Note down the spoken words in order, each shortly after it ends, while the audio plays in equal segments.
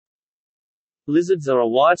Lizards are a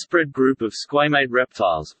widespread group of squamate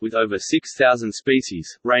reptiles, with over 6,000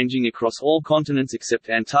 species, ranging across all continents except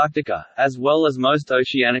Antarctica, as well as most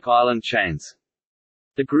oceanic island chains.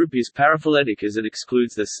 The group is paraphyletic as it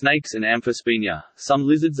excludes the snakes and Amphispenia. Some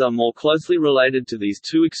lizards are more closely related to these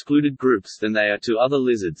two excluded groups than they are to other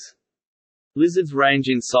lizards. Lizards range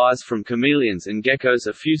in size from chameleons and geckos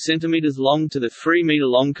a few centimeters long to the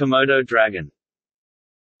 3-meter-long Komodo dragon.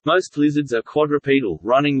 Most lizards are quadrupedal,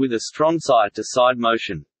 running with a strong side-to-side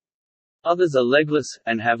motion. Others are legless,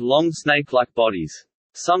 and have long snake-like bodies.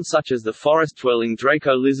 Some such as the forest-dwelling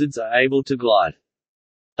Draco lizards are able to glide.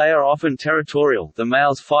 They are often territorial, the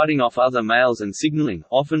males fighting off other males and signaling,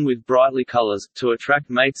 often with brightly colors, to attract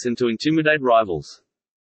mates and to intimidate rivals.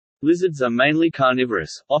 Lizards are mainly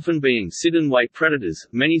carnivorous, often being sit-and-wait predators.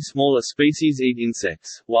 Many smaller species eat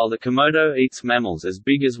insects, while the Komodo eats mammals as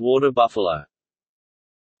big as water buffalo.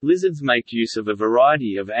 Lizards make use of a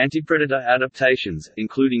variety of antipredator adaptations,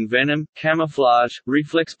 including venom, camouflage,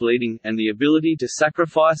 reflex bleeding, and the ability to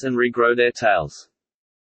sacrifice and regrow their tails.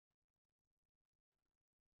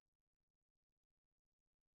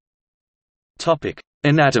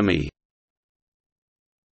 Anatomy.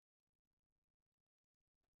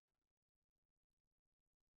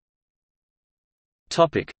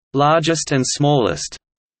 Largest and smallest.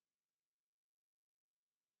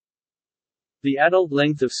 The adult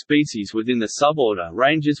length of species within the suborder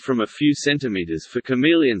ranges from a few centimeters for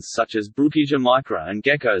chameleons such as Bruchisia micra and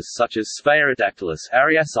geckos such as Sphaerodactylus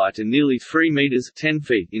ariasi to nearly 3 meters (10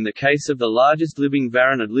 feet) in the case of the largest living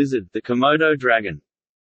varanid lizard, the Komodo dragon.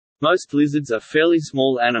 Most lizards are fairly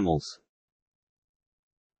small animals.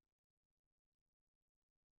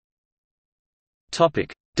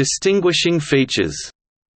 Distinguishing features.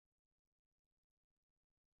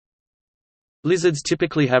 Lizards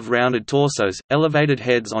typically have rounded torsos, elevated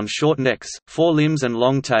heads on short necks, 4 limbs and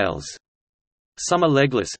long tails. Some are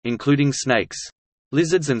legless, including snakes.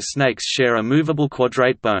 Lizards and snakes share a movable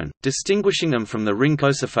quadrate bone, distinguishing them from the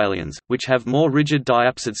rhynchocephalians, which have more rigid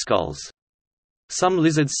diapsid skulls. Some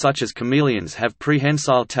lizards such as chameleons have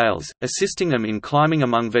prehensile tails, assisting them in climbing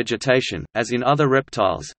among vegetation. As in other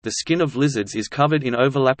reptiles, the skin of lizards is covered in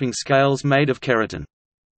overlapping scales made of keratin.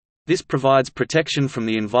 This provides protection from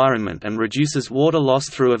the environment and reduces water loss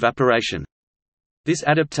through evaporation. This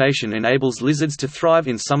adaptation enables lizards to thrive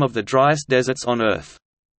in some of the driest deserts on Earth.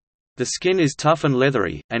 The skin is tough and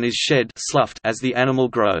leathery, and is shed sloughed as the animal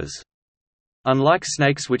grows. Unlike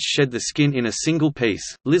snakes which shed the skin in a single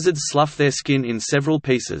piece, lizards slough their skin in several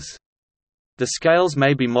pieces. The scales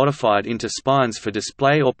may be modified into spines for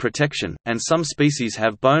display or protection, and some species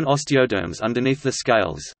have bone osteoderms underneath the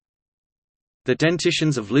scales. The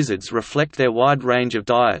dentitions of lizards reflect their wide range of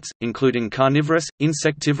diets, including carnivorous,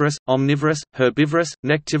 insectivorous, omnivorous, herbivorous,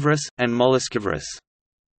 nectivorous, and molluscivorous.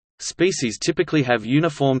 Species typically have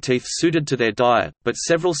uniform teeth suited to their diet, but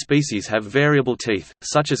several species have variable teeth,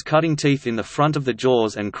 such as cutting teeth in the front of the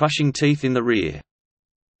jaws and crushing teeth in the rear.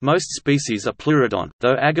 Most species are pleurodont,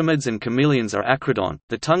 though agamids and chameleons are acrodont.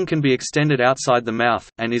 The tongue can be extended outside the mouth,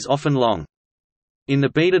 and is often long. In the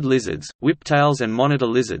bearded lizards, whiptails and monitor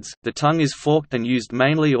lizards, the tongue is forked and used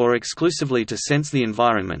mainly or exclusively to sense the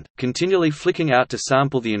environment, continually flicking out to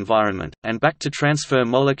sample the environment, and back to transfer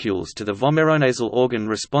molecules to the vomeronasal organ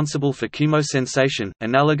responsible for chemosensation,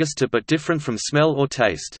 analogous to but different from smell or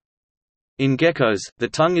taste. In geckos, the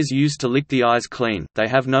tongue is used to lick the eyes clean, they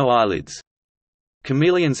have no eyelids.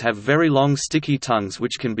 Chameleons have very long sticky tongues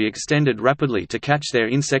which can be extended rapidly to catch their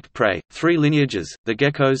insect prey. 3 lineages, the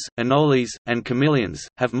geckos, anoles, and chameleons,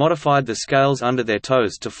 have modified the scales under their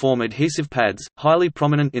toes to form adhesive pads, highly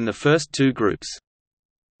prominent in the first 2 groups.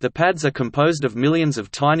 The pads are composed of millions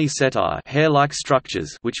of tiny setae, hair-like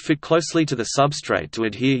structures which fit closely to the substrate to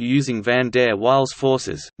adhere using van der Waals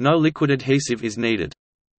forces. No liquid adhesive is needed.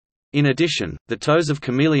 In addition, the toes of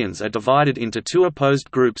chameleons are divided into 2 opposed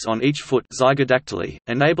groups on each foot zygodactyly,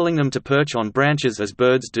 enabling them to perch on branches as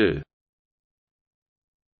birds do.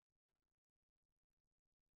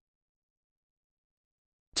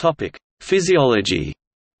 Physiology.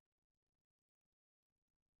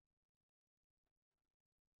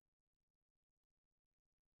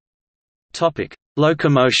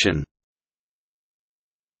 Locomotion.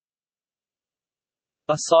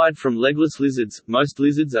 Aside from legless lizards, most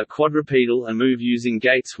lizards are quadrupedal and move using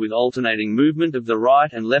gaits with alternating movement of the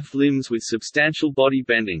right and left limbs with substantial body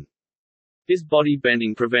bending. This body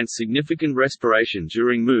bending prevents significant respiration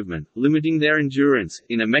during movement, limiting their endurance,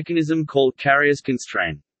 in a mechanism called carrier's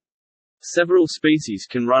constraint. Several species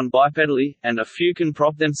can run bipedally, and a few can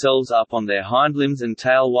prop themselves up on their hind limbs and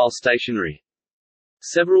tail while stationary.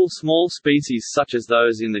 Several small species such as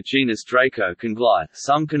those in the genus Draco can glide.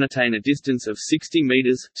 Some can attain a distance of 60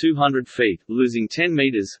 meters (200 feet), losing 10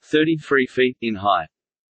 meters (33 feet) in height.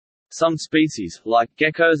 Some species, like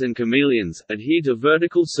geckos and chameleons, adhere to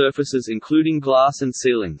vertical surfaces including glass and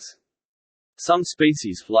ceilings. Some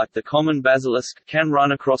species, like the common basilisk, can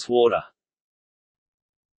run across water.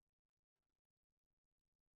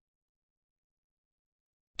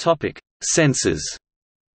 Senses.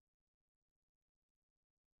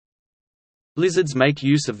 Lizards make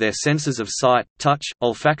use of their senses of sight, touch,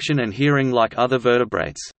 olfaction and hearing like other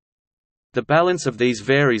vertebrates. The balance of these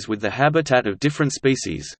varies with the habitat of different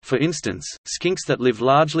species. For instance, skinks that live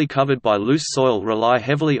largely covered by loose soil rely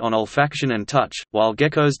heavily on olfaction and touch, while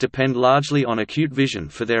geckos depend largely on acute vision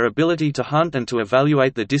for their ability to hunt and to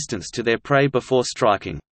evaluate the distance to their prey before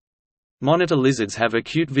striking. Monitor lizards have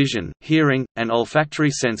acute vision, hearing, and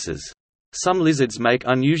olfactory senses. Some lizards make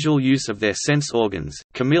unusual use of their sense organs.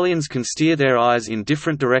 Chameleons can steer their eyes in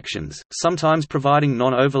different directions, sometimes providing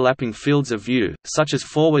non-overlapping fields of view, such as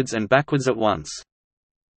forwards and backwards at once.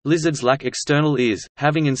 Lizards lack external ears,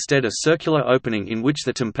 having instead a circular opening in which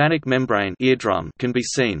the tympanic membrane eardrum can be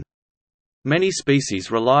seen. Many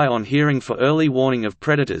species rely on hearing for early warning of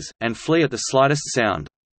predators, and flee at the slightest sound.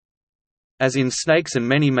 As in snakes and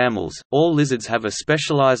many mammals, all lizards have a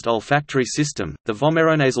specialized olfactory system, the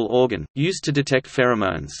vomeronasal organ, used to detect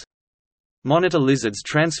pheromones. Monitor lizards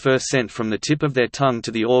transfer scent from the tip of their tongue to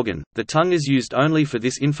the organ. The tongue is used only for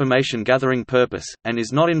this information-gathering purpose, and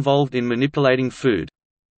is not involved in manipulating food.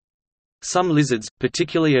 Some lizards,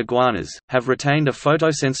 particularly iguanas, have retained a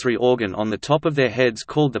photosensory organ on the top of their heads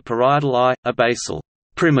called the parietal eye, a basal,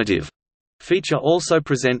 primitive feature also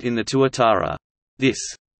present in the tuatara. This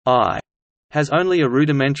eye has only a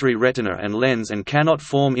rudimentary retina and lens and cannot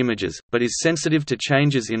form images, but is sensitive to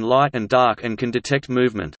changes in light and dark and can detect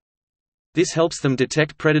movement. This helps them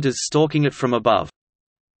detect predators stalking it from above.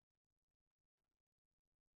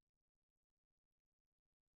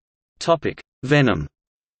 Venom.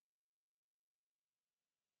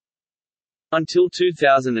 Until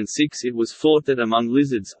 2006 it was thought that among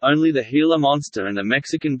lizards, only the Gila monster and the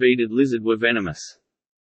Mexican beaded lizard were venomous.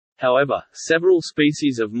 However, several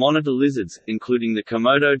species of monitor lizards, including the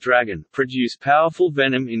Komodo dragon, produce powerful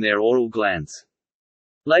venom in their oral glands.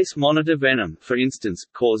 Lace monitor venom, for instance,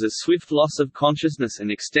 causes swift loss of consciousness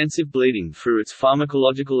and extensive bleeding through its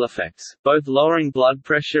pharmacological effects, both lowering blood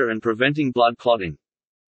pressure and preventing blood clotting.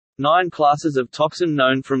 9 classes of toxin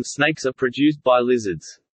known from snakes are produced by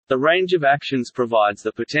lizards. The range of actions provides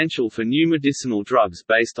the potential for new medicinal drugs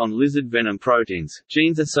based on lizard venom proteins.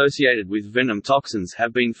 Genes associated with venom toxins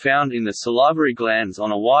have been found in the salivary glands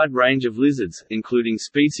on a wide range of lizards, including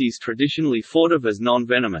species traditionally thought of as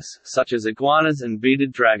non-venomous, such as iguanas and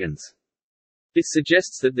bearded dragons. This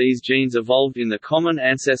suggests that these genes evolved in the common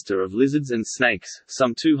ancestor of lizards and snakes,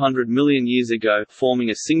 some 200 million years ago, forming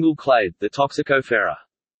a single clade, the Toxicophera.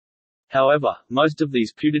 However, most of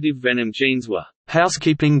these putative venom genes were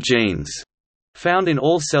housekeeping genes, found in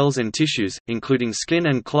all cells and tissues, including skin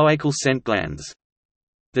and cloacal scent glands.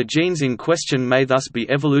 The genes in question may thus be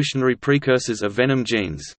evolutionary precursors of venom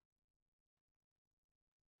genes.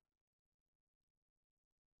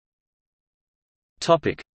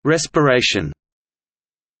 Respiration.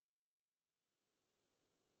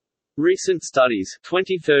 Recent studies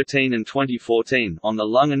 2013 and 2014 on the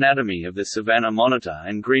lung anatomy of the savanna monitor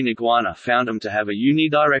and green iguana found them to have a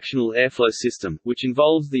unidirectional airflow system, which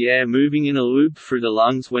involves the air moving in a loop through the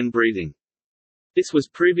lungs when breathing. This was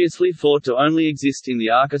previously thought to only exist in the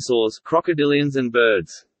archosaurs, crocodilians and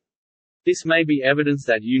birds. This may be evidence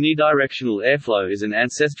that unidirectional airflow is an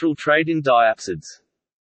ancestral trait in diapsids.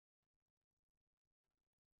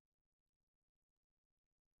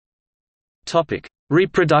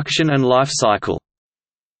 Reproduction and lifecycle.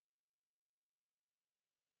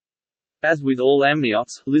 As with all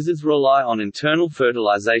amniotes, lizards rely on internal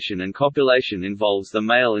fertilization, and copulation involves the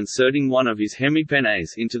male inserting one of his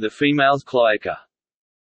hemipenes into the female's cloaca.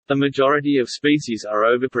 The majority of species are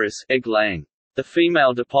oviparous, egg-laying. The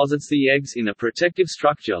female deposits the eggs in a protective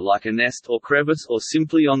structure like a nest or crevice or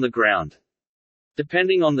simply on the ground.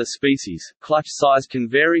 Depending on the species, clutch size can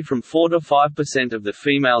vary from 4 to 5% of the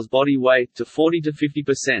female's body weight to 40 to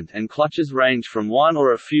 50%, and clutches range from one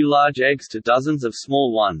or a few large eggs to dozens of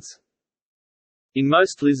small ones. In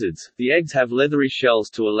most lizards, the eggs have leathery shells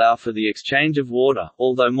to allow for the exchange of water,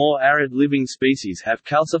 although more arid living species have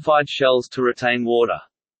calcified shells to retain water.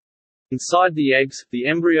 Inside the eggs, the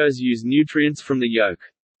embryos use nutrients from the yolk.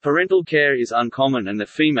 Parental care is uncommon and the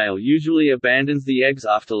female usually abandons the eggs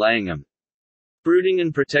after laying them. Brooding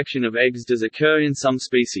and protection of eggs does occur in some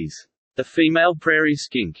species. The female prairie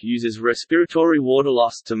skink uses respiratory water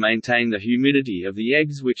loss to maintain the humidity of the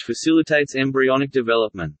eggs, which facilitates embryonic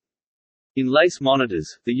development. In lace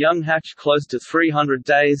monitors, the young hatch close to 300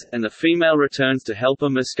 days, and the female returns to help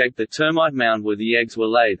them escape the termite mound where the eggs were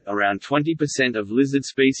laid. Around 20% of lizard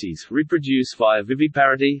species reproduce via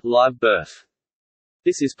viviparity, live birth.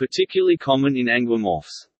 This is particularly common in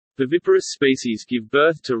anguimorphs. Viviparous species give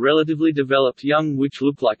birth to relatively developed young which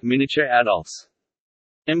look like miniature adults.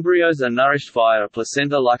 Embryos are nourished via a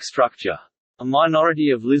placenta-like structure. A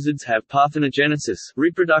minority of lizards have parthenogenesis,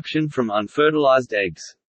 reproduction from unfertilized eggs.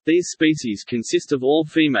 These species consist of all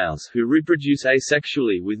females who reproduce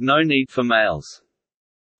asexually with no need for males.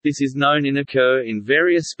 This is known and occur in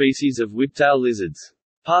various species of whiptail lizards.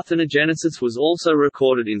 Parthenogenesis was also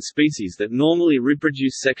recorded in species that normally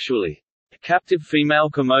reproduce sexually. A captive female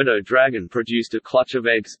Komodo dragon produced a clutch of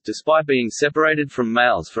eggs, despite being separated from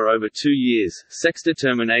males for over 2 years. Sex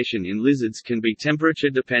determination in lizards can be temperature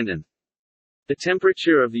dependent. The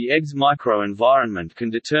temperature of the egg's microenvironment can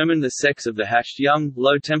determine the sex of the hatched young.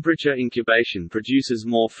 Low temperature incubation produces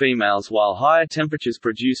more females while higher temperatures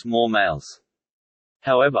produce more males.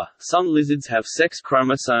 However, some lizards have sex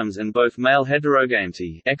chromosomes and both male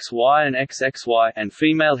heterogamety XY and XXY and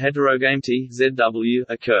female heterogamety ZW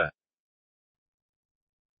occur.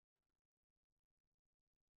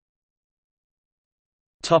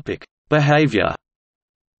 Topic: Behaviour.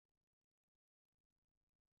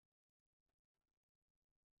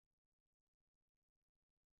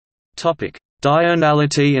 Topic: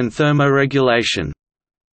 Diurnality and thermoregulation.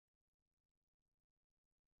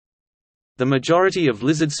 The majority of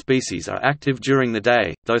lizard species are active during the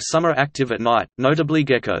day, though some are active at night, notably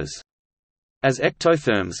geckos. As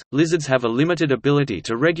ectotherms, lizards have a limited ability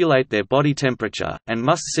to regulate their body temperature, and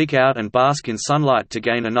must seek out and bask in sunlight to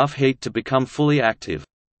gain enough heat to become fully active.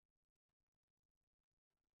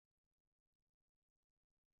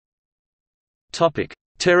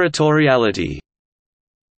 Territoriality.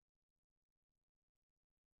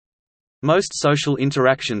 Most social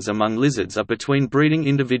interactions among lizards are between breeding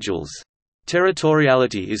individuals.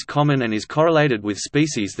 Territoriality is common and is correlated with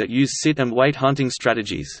species that use sit-and-wait hunting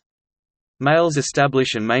strategies. Males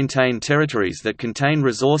establish and maintain territories that contain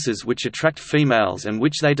resources which attract females and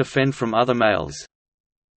which they defend from other males.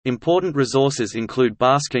 Important resources include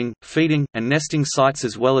basking, feeding, and nesting sites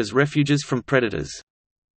as well as refuges from predators.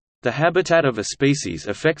 The habitat of a species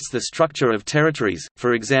affects the structure of territories.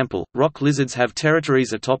 For example, rock lizards have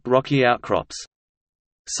territories atop rocky outcrops.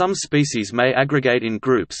 Some species may aggregate in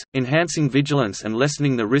groups, enhancing vigilance and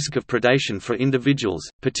lessening the risk of predation for individuals,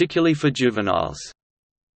 particularly for juveniles.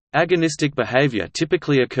 Agonistic behavior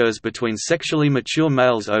typically occurs between sexually mature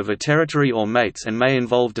males over territory or mates and may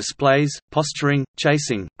involve displays, posturing,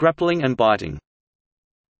 chasing, grappling and biting.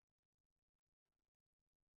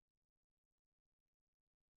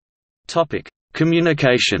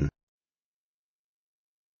 Communication.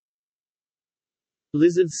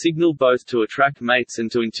 Lizards signal both to attract mates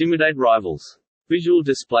and to intimidate rivals. Visual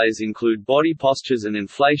displays include body postures and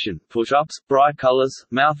inflation, push-ups, bright colors,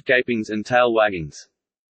 mouth gapings and tail waggings.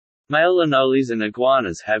 Male anoles and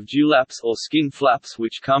iguanas have dewlaps or skin flaps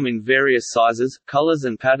which come in various sizes, colors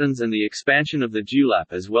and patterns, and the expansion of the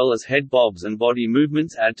dewlap as well as head bobs and body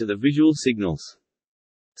movements add to the visual signals.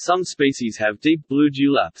 Some species have deep blue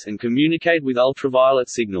dewlaps and communicate with ultraviolet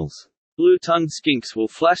signals. Blue-tongued skinks will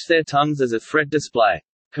flash their tongues as a threat display.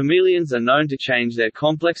 Chameleons are known to change their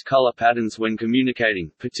complex color patterns when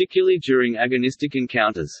communicating, particularly during agonistic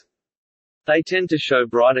encounters. They tend to show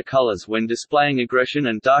brighter colors when displaying aggression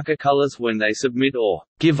and darker colors when they submit or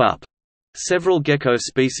give up. Several gecko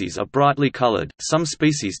species are brightly colored. Some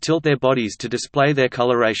species tilt their bodies to display their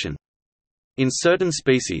coloration. In certain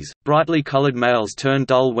species, brightly colored males turn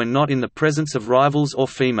dull when not in the presence of rivals or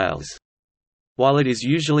females. While it is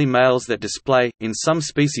usually males that display, in some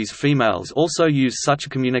species females also use such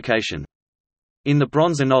communication. In the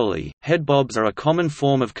bronze anole, head bobs are a common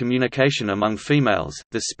form of communication among females,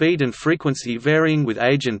 the speed and frequency varying with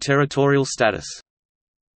age and territorial status.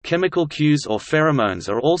 Chemical cues or pheromones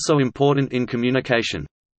are also important in communication.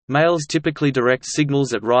 Males typically direct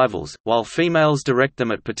signals at rivals, while females direct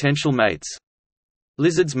them at potential mates.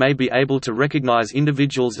 Lizards may be able to recognize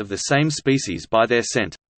individuals of the same species by their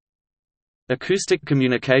scent. Acoustic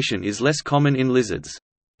communication is less common in lizards.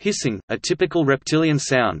 Hissing, a typical reptilian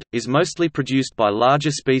sound, is mostly produced by larger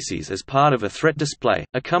species as part of a threat display,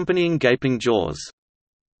 accompanying gaping jaws.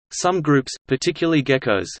 Some groups, particularly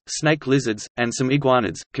geckos, snake lizards, and some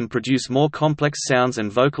iguanids, can produce more complex sounds,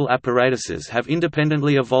 and vocal apparatuses have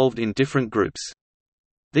independently evolved in different groups.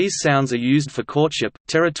 These sounds are used for courtship,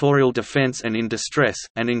 territorial defense and in distress,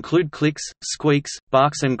 and include clicks, squeaks,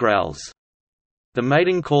 barks and growls. The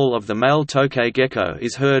mating call of the male tokay gecko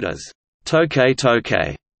is heard as tokay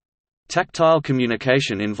tokay. Tactile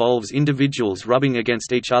communication involves individuals rubbing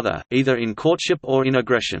against each other, either in courtship or in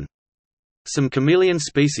aggression. Some chameleon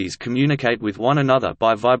species communicate with one another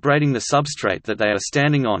by vibrating the substrate that they are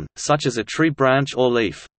standing on, such as a tree branch or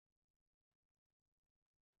leaf.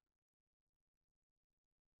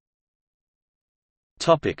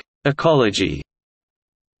 Ecology.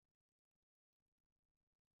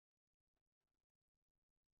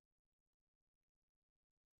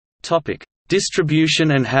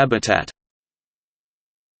 Distribution and habitat.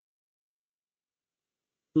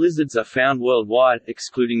 Lizards are found worldwide,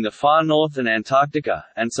 excluding the far north and Antarctica,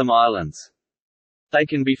 and some islands. They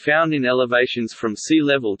can be found in elevations from sea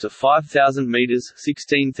level to 5,000 meters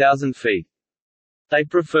 (16,000 feet). They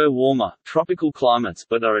prefer warmer, tropical climates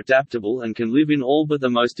but are adaptable and can live in all but the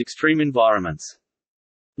most extreme environments.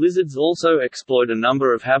 Lizards also exploit a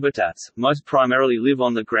number of habitats, most primarily live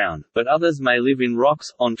on the ground, but others may live in rocks,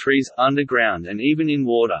 on trees, underground and even in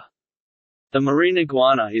water. The marine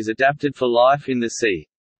iguana is adapted for life in the sea.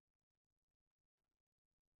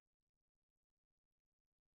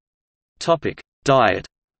 Diet.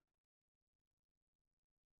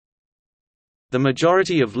 The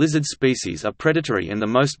majority of lizard species are predatory and the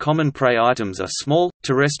most common prey items are small,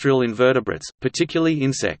 terrestrial invertebrates, particularly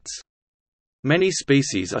insects. Many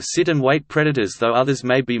species are sit-and-wait predators, though others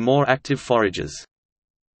may be more active foragers.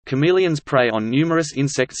 Chameleons prey on numerous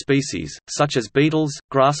insect species, such as beetles,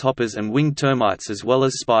 grasshoppers and winged termites as well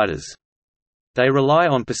as spiders. They rely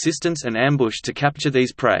on persistence and ambush to capture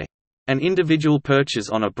these prey. An individual perches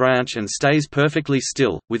on a branch and stays perfectly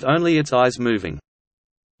still, with only its eyes moving.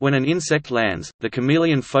 When an insect lands, the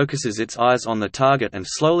chameleon focuses its eyes on the target and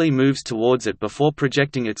slowly moves towards it before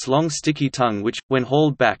projecting its long sticky tongue which, when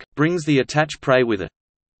hauled back, brings the attached prey with it.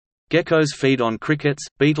 Geckos feed on crickets,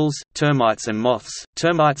 beetles, termites and moths.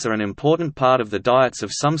 Termites are an important part of the diets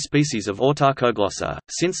of some species of Autarchoglossa,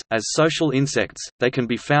 since, as social insects, they can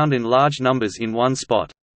be found in large numbers in one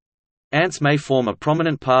spot. Ants may form a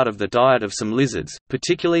prominent part of the diet of some lizards,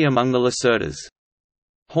 particularly among the lacertas.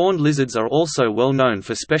 Horned lizards are also well known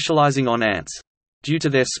for specializing on ants. Due to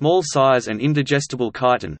their small size and indigestible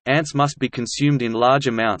chitin, ants must be consumed in large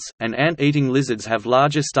amounts, and ant-eating lizards have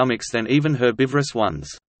larger stomachs than even herbivorous ones.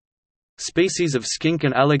 Species of skink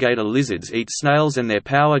and alligator lizards eat snails and their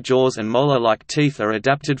power jaws and molar-like teeth are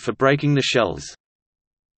adapted for breaking the shells.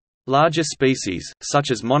 Larger species, such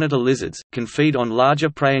as monitor lizards, can feed on larger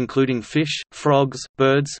prey including fish, frogs,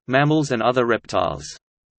 birds, mammals and other reptiles.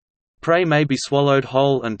 Prey may be swallowed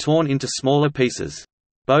whole and torn into smaller pieces.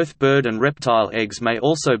 Both bird and reptile eggs may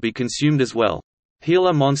also be consumed as well.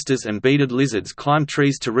 Gila monsters and bearded lizards climb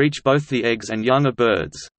trees to reach both the eggs and young of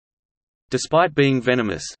birds. Despite being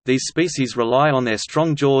venomous, these species rely on their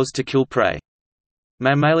strong jaws to kill prey.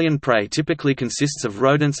 Mammalian prey typically consists of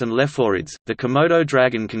rodents and lephorids. The Komodo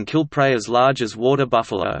dragon can kill prey as large as water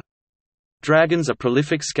buffalo. Dragons are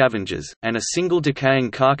prolific scavengers, and a single decaying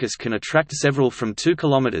carcass can attract several from 2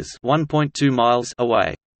 kilometers (1.2 miles)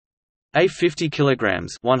 away. A 50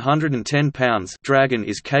 kilograms (110 pounds) dragon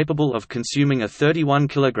is capable of consuming a 31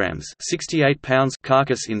 kilograms (68 pounds)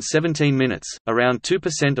 carcass in 17 minutes. Around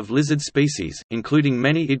 2% of lizard species, including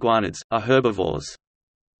many iguanids, are herbivores.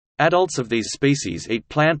 Adults of these species eat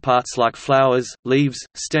plant parts like flowers, leaves,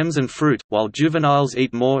 stems and fruit, while juveniles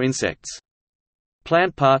eat more insects.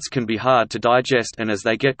 Plant parts can be hard to digest, and as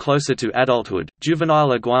they get closer to adulthood,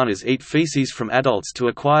 juvenile iguanas eat feces from adults to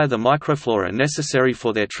acquire the microflora necessary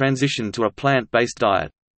for their transition to a plant-based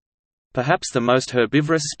diet. Perhaps the most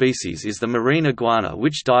herbivorous species is the marine iguana,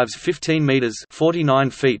 which dives 15 meters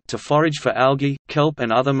 (49 feet) to forage for algae, kelp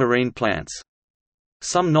and other marine plants.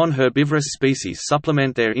 Some non-herbivorous species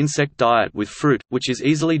supplement their insect diet with fruit, which is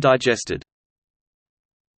easily digested.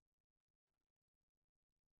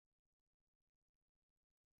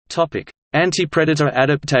 Antipredator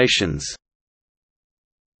adaptations.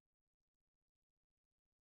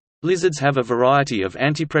 Lizards have a variety of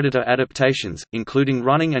antipredator adaptations, including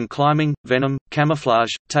running and climbing, venom,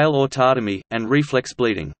 camouflage, tail autotomy, and reflex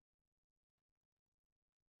bleeding.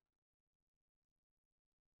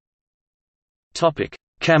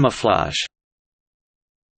 Camouflage.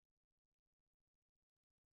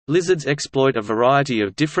 Lizards exploit a variety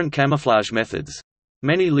of different camouflage methods.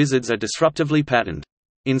 Many lizards are disruptively patterned.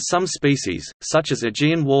 In some species, such as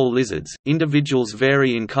Aegean wall lizards, individuals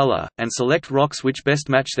vary in color, and select rocks which best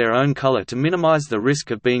match their own color to minimize the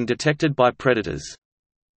risk of being detected by predators.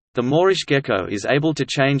 The Moorish gecko is able to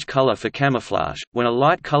change color for camouflage. When a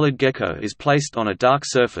light-colored gecko is placed on a dark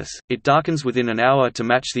surface, it darkens within an hour to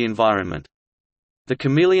match the environment. The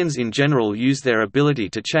chameleons in general use their ability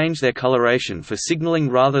to change their coloration for signaling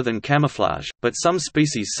rather than camouflage, but some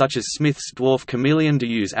species such as Smith's dwarf chameleon do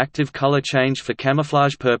use active color change for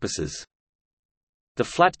camouflage purposes. The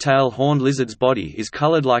flat-tail horned lizard's body is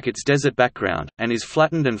colored like its desert background, and is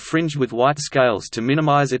flattened and fringed with white scales to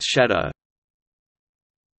minimize its shadow.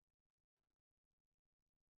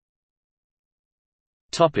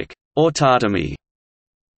 Autotomy.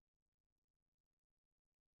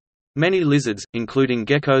 Many lizards, including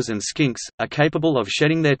geckos and skinks, are capable of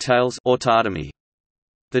shedding their tails autotomy.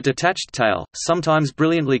 The detached tail, sometimes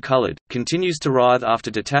brilliantly colored, continues to writhe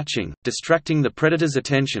after detaching, distracting the predator's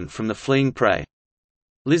attention from the fleeing prey.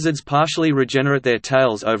 Lizards partially regenerate their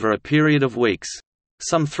tails over a period of weeks.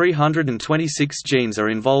 Some 326 genes are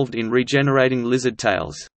involved in regenerating lizard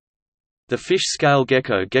tails. The fish scale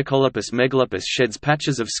gecko Geckolopus megalopus sheds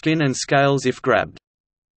patches of skin and scales if grabbed.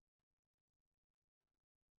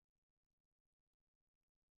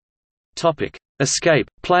 Escape,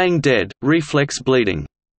 playing dead, reflex bleeding.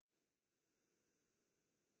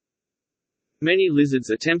 Many lizards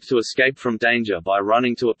attempt to escape from danger by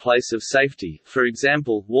running to a place of safety. For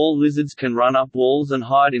example, wall lizards can run up walls and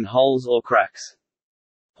hide in holes or cracks.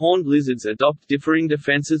 Horned lizards adopt differing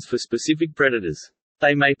defenses for specific predators.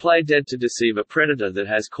 They may play dead to deceive a predator that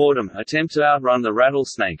has caught them, attempt to outrun the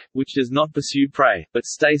rattlesnake, which does not pursue prey, but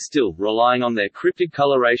stay still, relying on their cryptic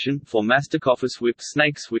coloration, for Masticophis whip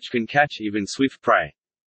snakes which can catch even swift prey.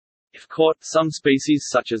 If caught, some species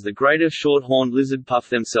such as the greater short-horned lizard puff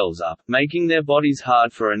themselves up, making their bodies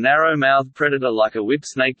hard for a narrow-mouthed predator like a whip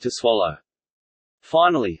snake to swallow.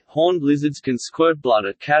 Finally, horned lizards can squirt blood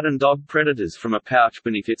at cat and dog predators from a pouch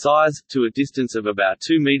beneath its eyes, to a distance of about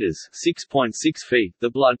 2 meters (6.6 feet).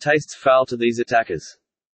 The blood tastes foul to these attackers.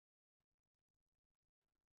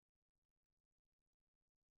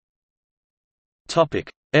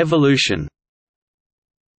 Evolution.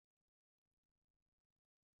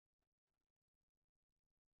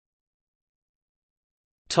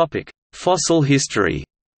 Fossil history.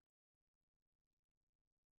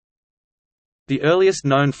 The earliest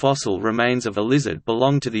known fossil remains of a lizard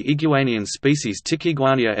belong to the Iguanian species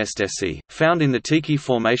Tachiguania estesi, found in the Tiki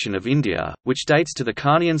Formation of India, which dates to the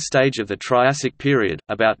Carnian stage of the Triassic period,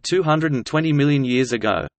 about 220 million years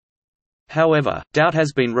ago. However, doubt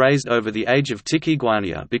has been raised over the age of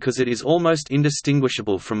Tachiguania because it is almost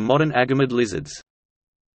indistinguishable from modern agamid lizards.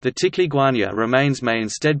 The Tachiguania remains may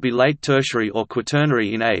instead be late Tertiary or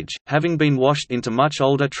Quaternary in age, having been washed into much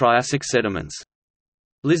older Triassic sediments.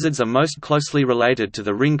 Lizards are most closely related to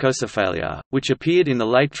the Rhynchocephalia, which appeared in the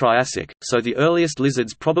late Triassic, so the earliest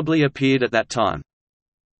lizards probably appeared at that time.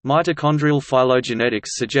 Mitochondrial phylogenetics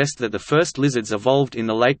suggest that the first lizards evolved in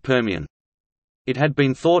the late Permian. It had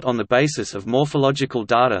been thought on the basis of morphological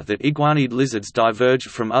data that iguanid lizards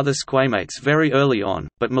diverged from other squamates very early on,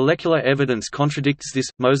 but molecular evidence contradicts this.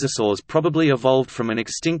 Mosasaurs probably evolved from an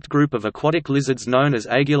extinct group of aquatic lizards known as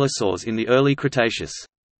aegilosaurs in the early Cretaceous.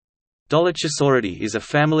 Dolichosauridae is a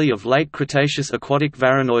family of late Cretaceous aquatic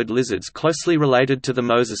varanoid lizards closely related to the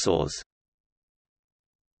mosasaurs.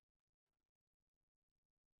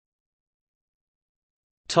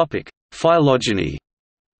 Phylogeny.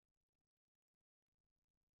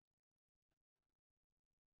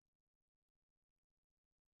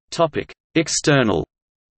 External.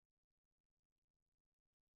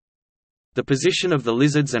 The position of the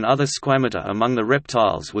lizards and other squamata among the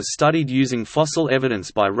reptiles was studied using fossil evidence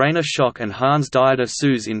by Rainer Schock and Hans Dieter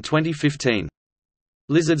Suess in 2015.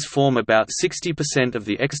 Lizards form about 60% of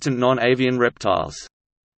the extant non-avian reptiles.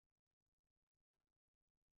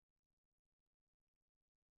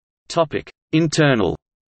 Internal.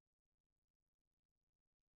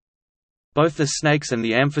 Both the snakes and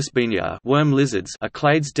the Amphisbaenia worm lizards are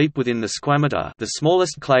clades deep within the squamata, the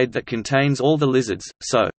smallest clade that contains all the lizards,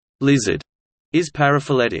 so lizard is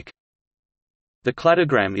paraphyletic. The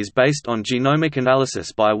cladogram is based on genomic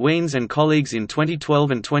analysis by Wiens and colleagues in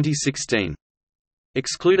 2012 and 2016.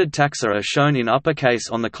 Excluded taxa are shown in uppercase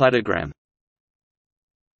on the cladogram.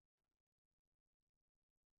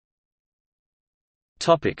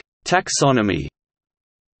 Taxonomy.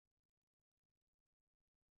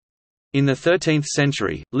 In the 13th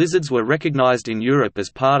century, lizards were recognized in Europe as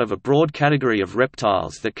part of a broad category of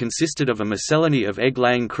reptiles that consisted of a miscellany of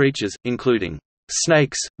egg-laying creatures, including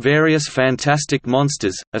snakes, various fantastic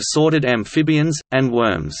monsters, assorted amphibians, and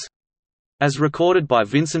worms, as recorded by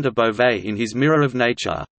Vincent of Beauvais in his Mirror of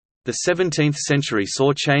Nature. The 17th century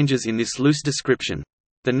saw changes in this loose description.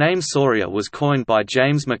 The name Sauria was coined by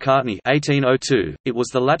James Macartney 1802. It was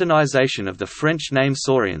the Latinization of the French name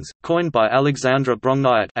Saurians, coined by Alexandre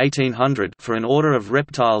Brongniart 1800 for an order of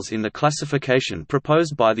reptiles in the classification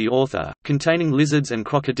proposed by the author, containing lizards and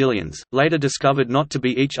crocodilians, later discovered not to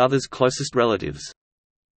be each other's closest relatives.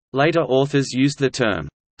 Later authors used the term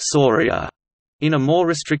Sauria in a more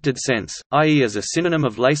restricted sense, i.e. as a synonym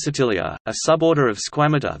of Lacertilia, a suborder of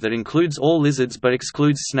Squamata that includes all lizards but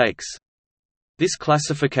excludes snakes. This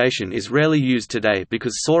classification is rarely used today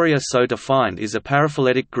because Sauria so defined is a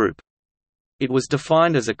paraphyletic group. It was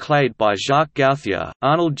defined as a clade by Jacques Gauthier,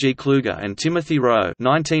 Arnold G. Kluger and Timothy Rowe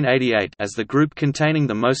 1988 as the group containing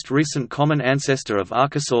the most recent common ancestor of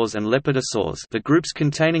archosaurs and lepidosaurs, the groups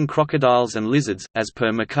containing crocodiles and lizards, as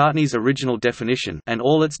per Macartney's original definition, and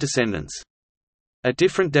all its descendants. A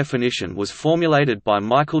different definition was formulated by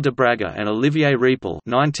Michael de Braga and Olivier Riepel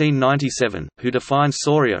 1997, who defined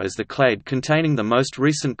Sauria as the clade containing the most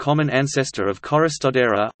recent common ancestor of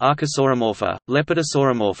Choristodera, Archosauromorpha,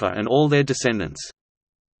 Lepidosauromorpha and all their descendants.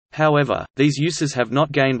 However, these uses have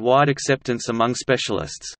not gained wide acceptance among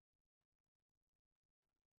specialists.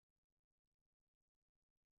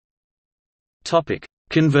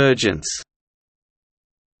 Convergence.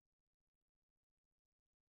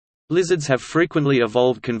 Lizards have frequently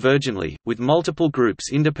evolved convergently, with multiple groups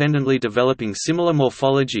independently developing similar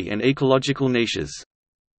morphology and ecological niches.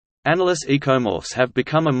 Analogous ecomorphs have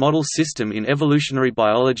become a model system in evolutionary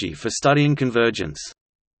biology for studying convergence.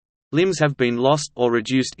 Limbs have been lost or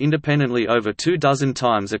reduced independently over 24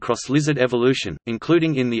 times across lizard evolution,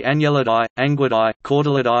 including in the Annelidae, Anguidae,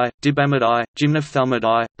 Caudalidae, Dibamidae,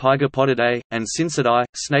 Gymnophthalmidae, Pygopodidae, and Cincidae.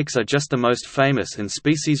 Snakes are just the most famous and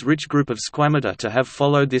species-rich group of Squamata to have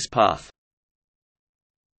followed this path.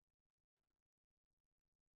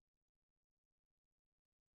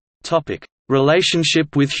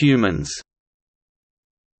 Relationship with humans.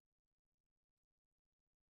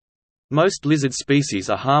 Most lizard species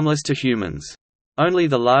are harmless to humans. Only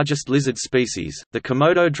the largest lizard species, the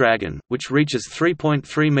Komodo dragon, which reaches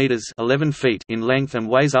 3.3 meters (11 feet) in length and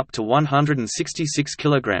weighs up to 166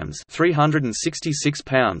 kilograms (366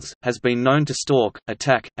 pounds), has been known to stalk,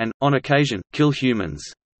 attack, and, on occasion, kill humans.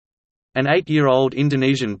 An 8-year-old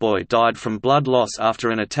Indonesian boy died from blood loss after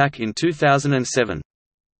an attack in 2007.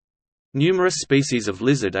 Numerous species of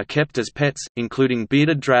lizard are kept as pets, including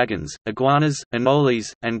bearded dragons, iguanas,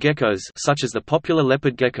 anoles, and geckos such as the popular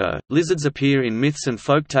leopard gecko. Lizards appear in myths and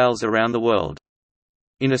folktales around the world.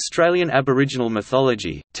 In Australian Aboriginal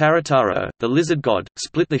mythology, Tarataro, the lizard god,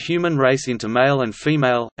 split the human race into male and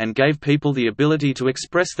female, and gave people the ability to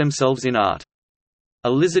express themselves in art.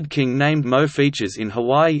 A lizard king named Mo features in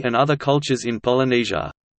Hawaii and other cultures in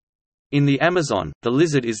Polynesia. In the Amazon, the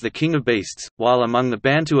lizard is the king of beasts, while among the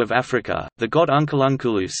Bantu of Africa, the god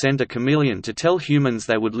Unkalunkalu sent a chameleon to tell humans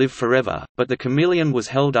they would live forever, but the chameleon was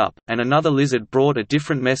held up, and another lizard brought a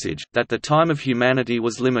different message, that the time of humanity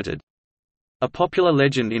was limited. A popular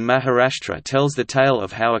legend in Maharashtra tells the tale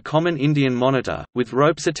of how a common Indian monitor, with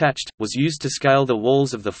ropes attached, was used to scale the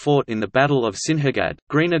walls of the fort in the Battle of Sinhagad.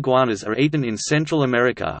 Green iguanas are eaten in Central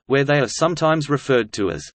America, where they are sometimes referred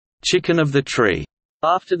to as chicken of the tree,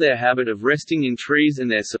 after their habit of resting in trees and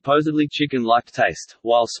their supposedly chicken-like taste,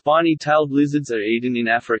 while spiny-tailed lizards are eaten in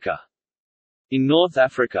Africa. In North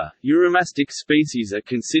Africa, Uromastic species are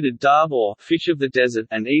considered dab or fish of the desert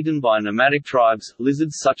and eaten by nomadic tribes.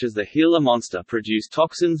 Lizards such as the Gila monster produce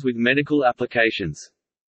toxins with medical applications.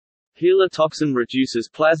 Gila toxin reduces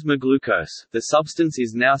plasma glucose. The substance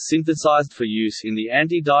is now synthesized for use in the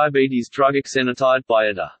anti-diabetes drug exenatide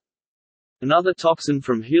Byetta. Another toxin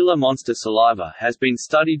from Gila monster saliva has been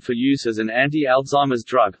studied for use as an anti-Alzheimer's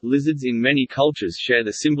drug. Lizards in many cultures share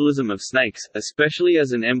the symbolism of snakes, especially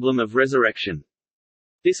as an emblem of resurrection.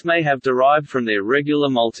 This may have derived from their regular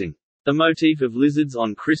molting. The motif of lizards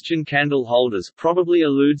on Christian candle holders probably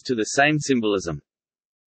alludes to the same symbolism.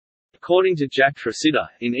 According to Jacques Tressida,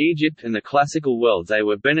 in Egypt and the classical world they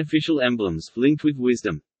were beneficial emblems, linked with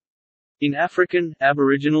wisdom. In African,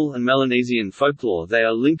 Aboriginal and Melanesian folklore they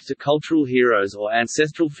are linked to cultural heroes or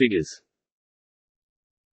ancestral figures.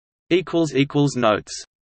 Notes